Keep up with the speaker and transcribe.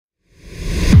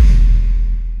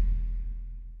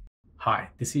Hi,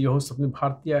 this is your host Swapnil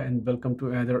Bhartiya, and welcome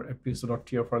to another episode of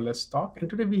TFiR Let's Talk. And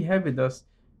today we have with us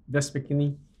Wes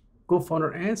McKinney, co-founder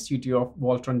and CTO of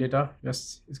Voltron Data.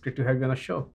 Wes, it's great to have you on the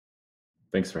show.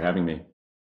 Thanks for having me.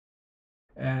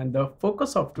 And the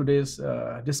focus of today's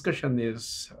discussion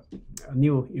is a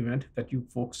new event that you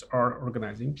folks are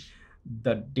organizing,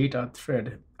 the Data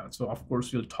Thread. So of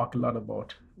course, we'll talk a lot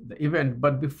about the event.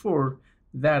 But before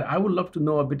that, I would love to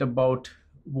know a bit about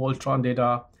Voltron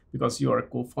Data, because you are a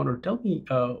co-founder. Tell me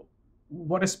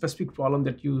what a specific problem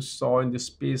that you saw in this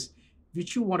space,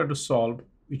 which you wanted to solve,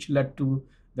 which led to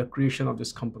the creation of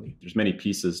this company. There's many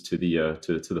pieces to the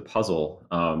to the puzzle,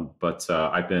 but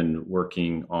I've been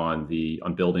working on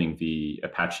building the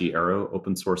Apache Arrow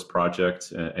open source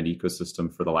project and ecosystem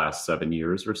for the last 7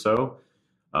 years or so,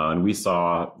 and we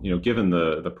saw, given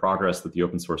the progress that the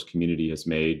open source community has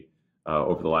made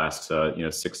over the last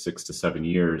 6 to 7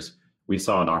 years, we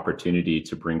saw an opportunity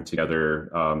to bring together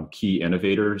key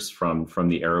innovators from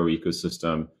the Arrow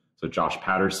ecosystem. So Josh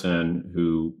Patterson,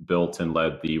 who built and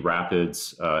led the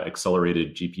Rapids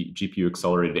GPU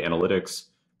accelerated analytics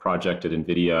project at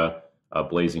NVIDIA,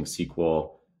 Blazing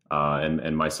SQL,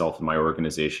 and myself and my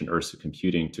organization, Ursa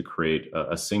Computing, to create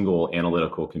a single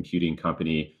analytical computing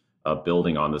company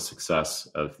building on the success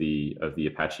of the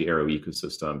Apache Arrow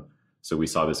ecosystem. So we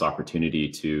saw this opportunity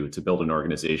to build an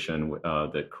organization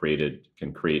that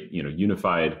can create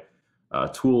unified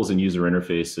tools and user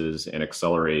interfaces and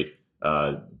accelerate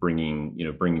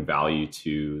bringing value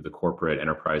to the corporate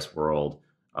enterprise world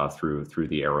through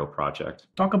the Arrow project.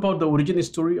 Talk about the origin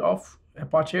story of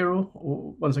Apache Arrow.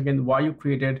 Once again, why you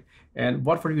created and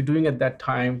what were you doing at that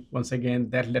time? Once again,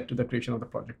 that led to the creation of the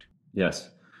project.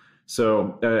 Yes.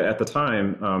 So at the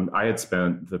time, I had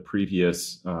spent the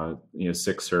previous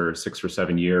 6 or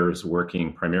 7 years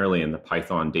working primarily in the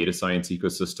Python data science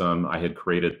ecosystem. I had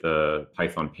created the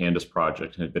Python Pandas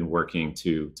project and had been working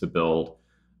to build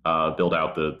out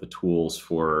the tools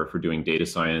for doing data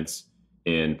science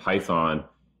in Python.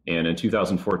 And in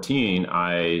 2014,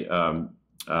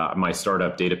 my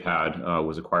startup DataPad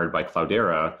was acquired by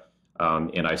Cloudera.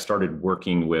 And I started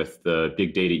working with the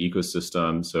big data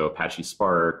ecosystem, so Apache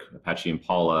Spark, Apache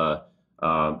Impala,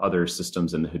 other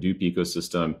systems in the Hadoop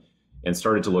ecosystem, and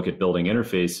started to look at building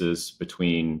interfaces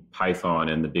between Python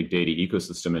and the big data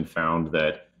ecosystem, and found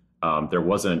that there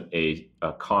wasn't a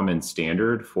common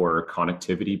standard for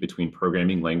connectivity between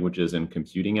programming languages and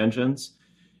computing engines.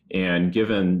 And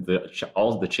given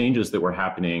all the changes that were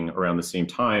happening around the same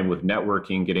time, with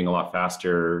networking getting a lot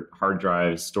faster, hard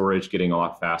drives, storage getting a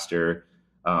lot faster,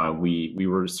 we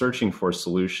were searching for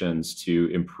solutions to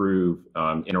improve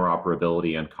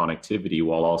interoperability and connectivity,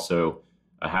 while also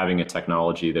having a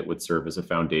technology that would serve as a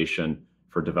foundation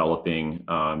for developing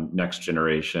next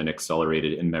generation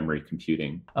accelerated in-memory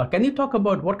computing. Can you talk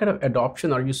about what kind of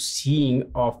adoption are you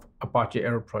seeing of Apache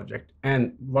Arrow project,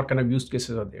 and what kind of use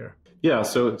cases are there? Yeah,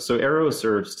 so Arrow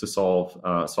serves to solve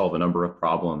a number of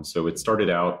problems. So it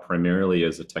started out primarily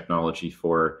as a technology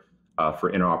for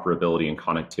interoperability and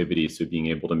connectivity. So being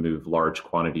able to move large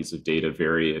quantities of data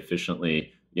very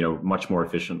efficiently, much more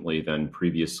efficiently than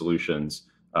previous solutions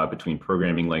between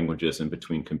programming languages and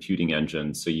between computing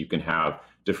engines. So you can have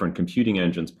different computing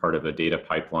engines part of a data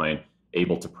pipeline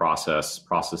able to process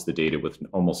the data with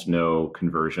almost no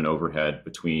conversion overhead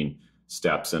between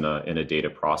steps in a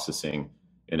data processing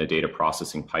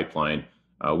pipeline.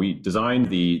 We designed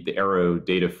the Arrow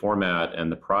data format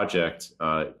and the project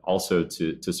also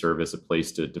to serve as a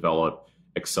place to develop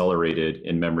accelerated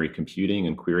in-memory computing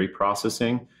and query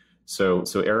processing. So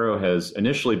Arrow has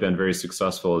initially been very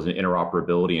successful as an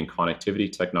interoperability and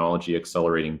connectivity technology,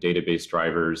 accelerating database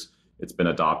drivers. It's been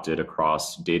adopted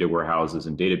across data warehouses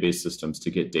and database systems to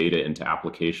get data into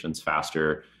applications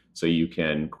faster. So you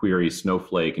can query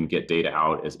Snowflake and get data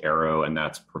out as Arrow, and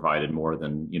that's provided more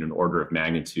than an order of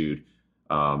magnitude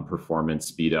performance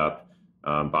speed up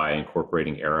by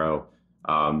incorporating Arrow.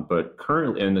 But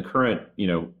currently, in the current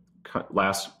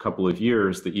last couple of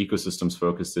years, the ecosystem's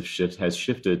focus has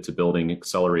shifted to building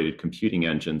accelerated computing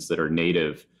engines that are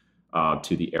native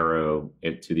to the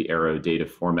Arrow data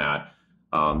format,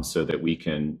 so that we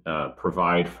can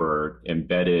provide for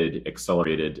embedded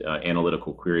accelerated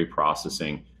analytical query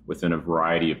processing within a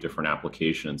variety of different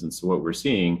applications. And so what we're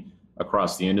seeing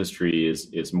across the industry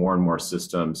is more and more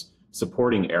systems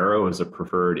supporting Arrow as a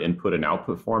preferred input and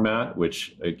output format,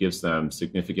 which gives them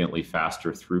significantly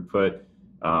faster throughput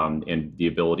and the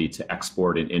ability to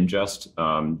export and ingest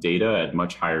data at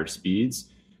much higher speeds,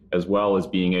 as well as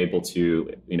being able to,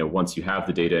 once you have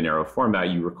the data in Arrow format,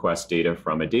 you request data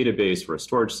from a database or a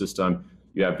storage system.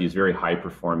 You have these very high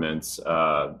performance,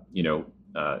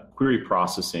 query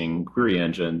processing, query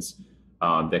engines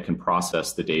that can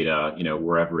process the data,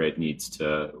 wherever it needs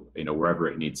to,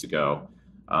 go.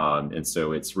 And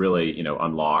so it's really,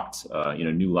 unlocked,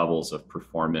 new levels of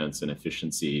performance and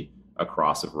efficiency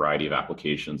across a variety of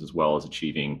applications, as well as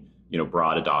achieving,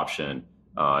 broad adoption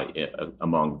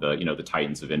among the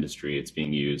titans of industry. It's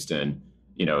being used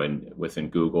within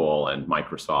Google and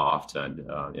Microsoft and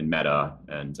in Meta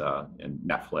and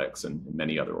Netflix and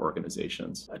many other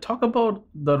organizations. Talk about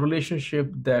the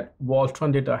relationship that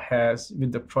Voltron Data has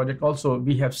with the project. Also,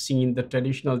 we have seen the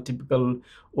traditional, typical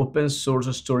open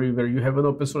source story where you have an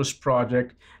open source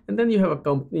project, and then you have a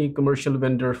company, commercial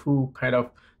vendor who kind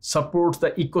of supports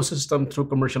the ecosystem through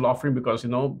commercial offering, because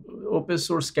open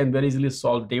source can very easily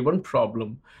solve day one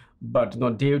problem. But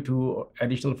day two,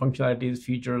 additional functionalities,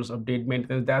 features, update,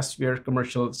 maintenance, that's where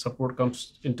commercial support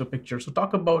comes into picture. So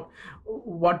talk about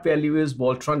what value is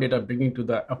Voltron Data bringing to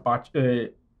the Apache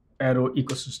Arrow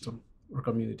ecosystem or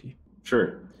community?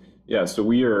 Sure. Yeah. So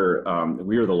we are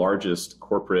the largest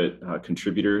corporate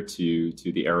contributor to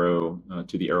the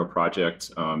Arrow project.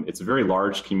 It's a very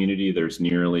large community. There's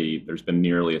been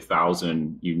nearly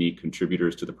 1,000 unique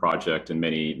contributors to the project, and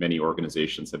many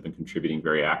organizations have been contributing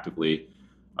very actively.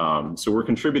 So we're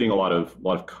contributing a lot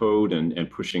of code and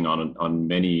pushing on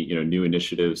many new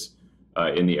initiatives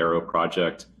in the Arrow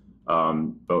project.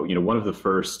 But one of the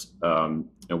first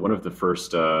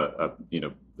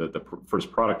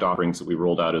first product offerings that we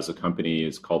rolled out as a company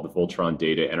is called the Voltron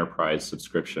Data Enterprise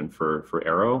subscription for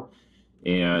Arrow,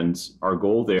 and our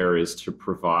goal there is to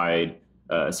provide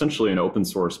essentially an open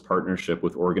source partnership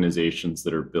with organizations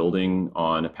that are building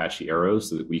on Apache Arrow,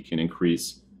 so that we can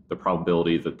increase the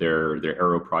probability that their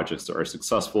Arrow projects are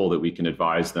successful, that we can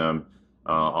advise them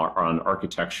on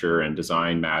architecture and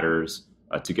design matters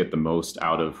to get the most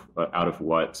out of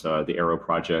what the Arrow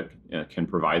project can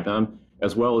provide them,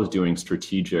 as well as doing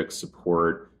strategic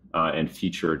support and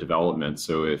feature development.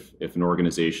 So if an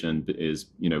organization is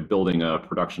building a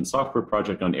production software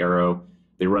project on Arrow,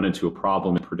 they run into a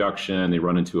problem in production, they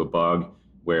run into a bug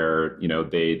where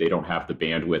they don't have the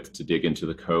bandwidth to dig into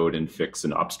the code and fix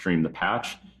and upstream the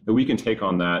patch, that we can take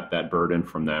on that burden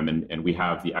from them. And we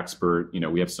have the expert,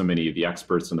 we have so many of the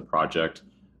experts in the project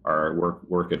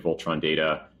work at Voltron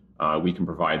Data. We can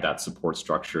provide that support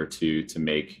structure to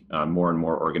make more and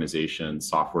more organizations,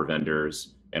 software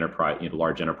vendors,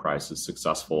 large enterprises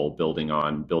successful building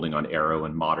on Arrow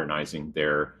and modernizing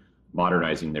their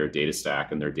data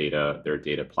stack and their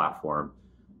data platform.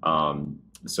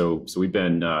 So we've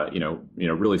been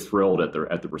really thrilled at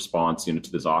the response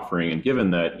to this offering, and given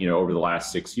that over the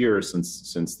last 6 years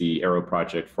since the Arrow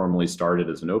project formally started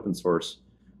as an open source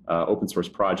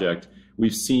project,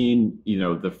 we've seen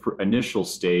the initial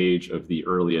stage of the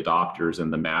early adopters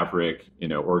and the maverick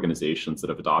organizations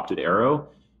that have adopted Arrow,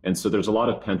 and so there's a lot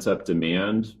of pent up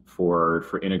demand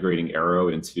for integrating Arrow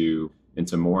into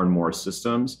more and more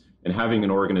systems. And having an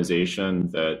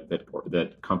organization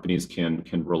that companies can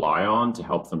rely on to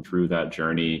help them through that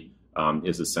journey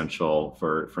is essential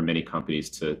for many companies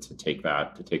to take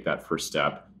that first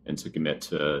step and to commit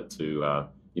to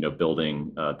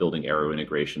building Arrow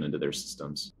integration into their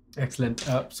systems. Excellent.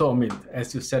 So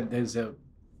as you said, there's a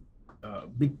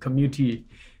big community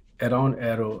around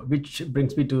Arrow, which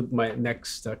brings me to my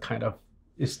next kind of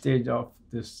stage of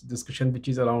this discussion, which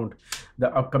is around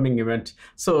the upcoming event.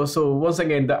 So once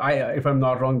again, if I'm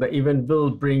not wrong, the event will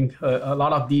bring a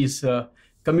lot of these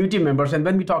community members. And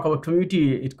when we talk about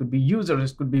community, it could be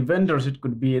users, it could be vendors, it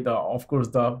could be of course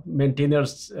the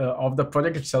maintainers of the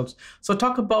project itself. So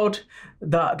talk about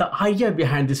the idea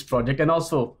behind this project and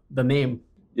also the name.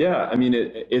 Yeah,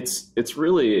 it's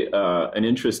really an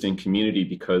interesting community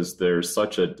because there's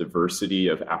such a diversity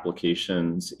of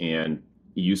applications and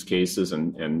use cases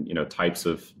and types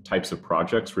of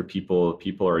projects where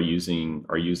people are using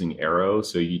Arrow.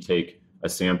 So you take a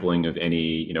sampling of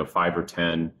any 5 or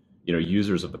 10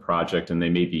 users of the project, and they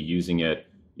may be using it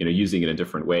in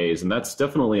different ways. And that's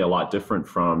definitely a lot different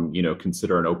from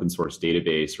consider an open source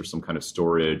database or some kind of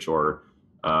storage or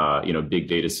big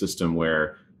data system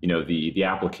where the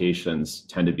applications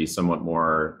tend to be somewhat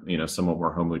more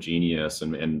homogeneous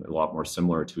and a lot more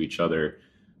similar to each other.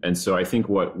 And so I think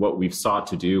what we've sought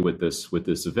to do with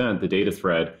this event, the data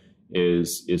thread,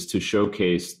 is to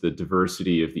showcase the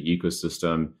diversity of the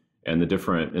ecosystem and the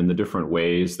different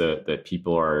ways that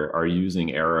people are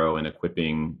using Arrow and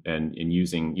equipping and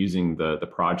using the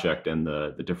project and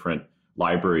the different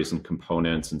libraries and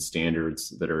components and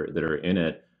standards that are in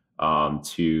it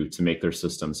to make their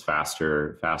systems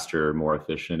faster, more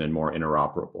efficient, and more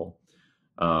interoperable.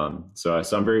 So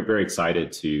I'm very, very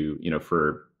excited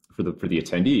for the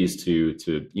attendees to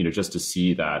just to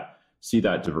see that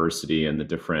diversity and the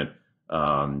different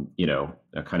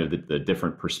kind of the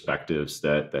different perspectives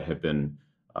that have been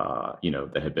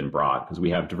that have been brought, because we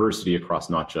have diversity across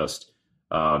not just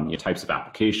types of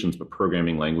applications, but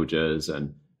programming languages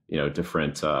and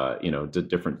different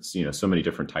so many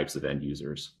different types of end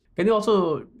users. Can you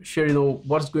also share,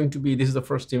 what's going to be, this is the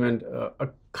first event, a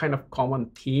kind of common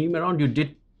theme around? You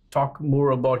did talk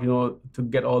more about, to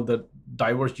get all the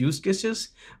diverse use cases,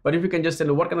 but if you can just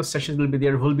tell what kind of sessions will be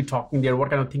there, who'll be talking there, what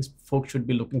kind of things folks should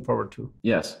be looking forward to?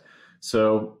 Yes.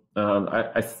 So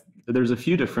there's a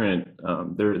few different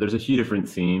there's a few different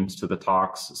themes to the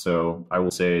talks. So I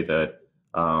will say that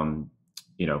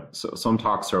so some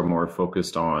talks are more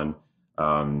focused on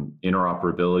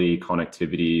interoperability,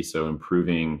 connectivity, so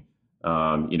improving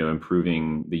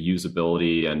the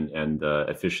usability and the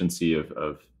efficiency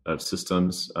of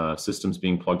systems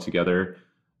being plugged together.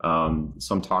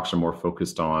 Some talks are more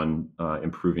focused on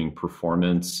improving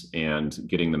performance and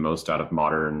getting the most out of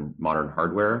modern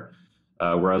hardware.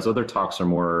 Whereas other talks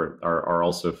are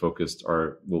also focused,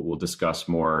 will discuss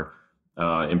more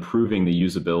improving the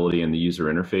usability and the user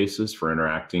interfaces for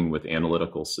interacting with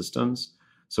analytical systems.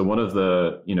 So one of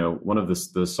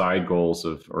the side goals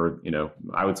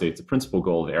I would say it's a principal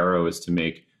goal of Arrow is to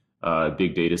make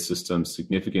big data systems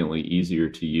significantly easier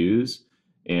to use.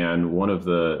 And one of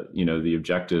the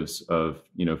objectives of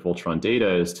Voltron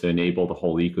Data is to enable the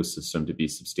whole ecosystem to be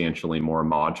substantially more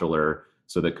modular,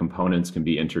 so that components can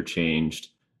be interchanged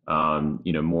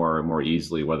more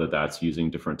easily, whether that's using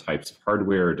different types of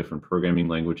hardware or different programming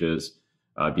languages,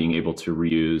 being able to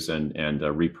reuse and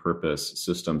repurpose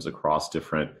systems across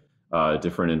different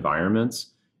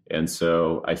environments. And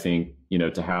so I think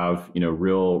to have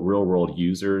real world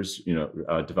users,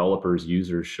 developers,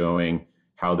 users showing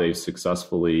how they've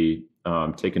successfully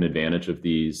taken advantage of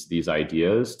these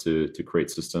ideas to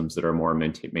create systems that are more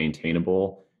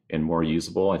maintainable and more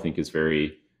usable, I think is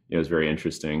very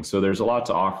interesting. So there's a lot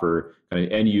to offer kind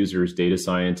of end users, data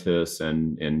scientists,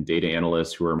 and data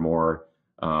analysts who are more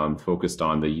focused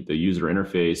on the user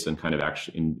interface and kind of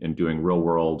actually in doing real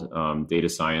world data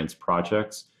science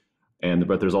projects.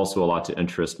 But there's also a lot to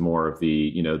interest more of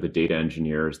the data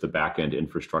engineers, the back-end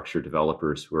infrastructure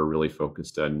developers who are really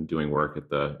focused on doing work at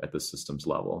the systems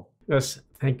level. Yes,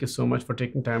 thank you so much for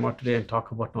taking time out today and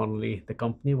talk about not only the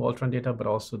company Voltron Data, but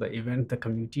also the event, the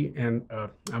community. And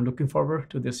I'm looking forward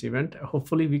to this event.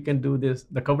 Hopefully we can do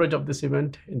the coverage of this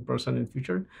event in person in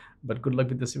future, but good luck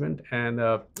with this event. And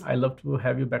I love to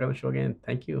have you back on the show again.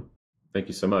 Thank you. Thank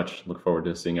you so much. Look forward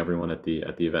to seeing everyone at the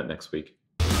event next week.